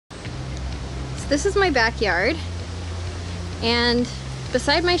this is my backyard, and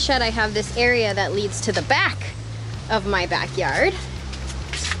beside my shed I have this area that leads to the back of my backyard.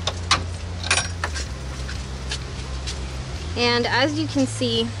 And as you can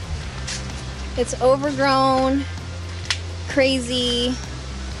see, it's overgrown, crazy.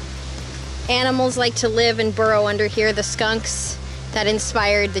 Animals like to live and burrow under here. The skunks that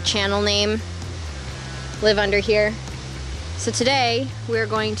inspired the channel name live under here. So today we're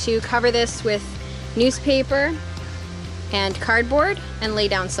going to cover this with newspaper and cardboard and lay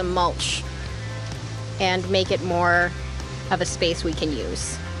down some mulch and make it more of a space we can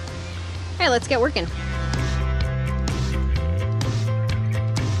use. All right, let's get working.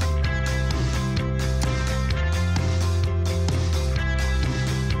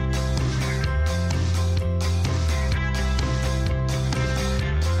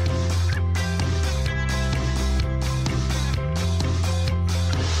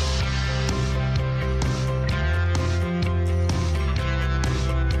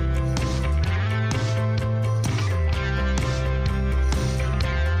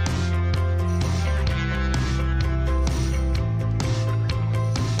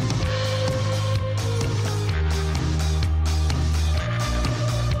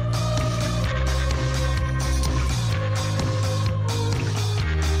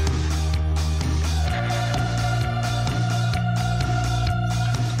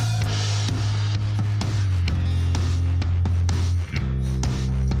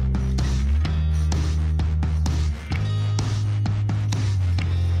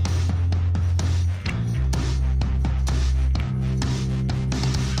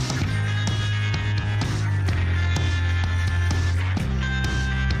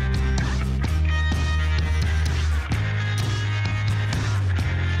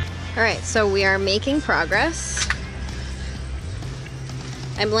 All right, so we are making progress.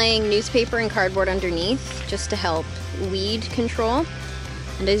 I'm laying newspaper and cardboard underneath just to help weed control.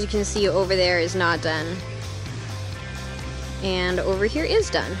 And as you can see, over there is not done. And over here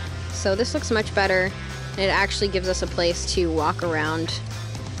is done. So this looks much better. And it actually gives us a place to walk around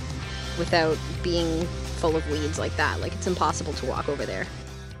without being full of weeds like that. Like, it's impossible to walk over there.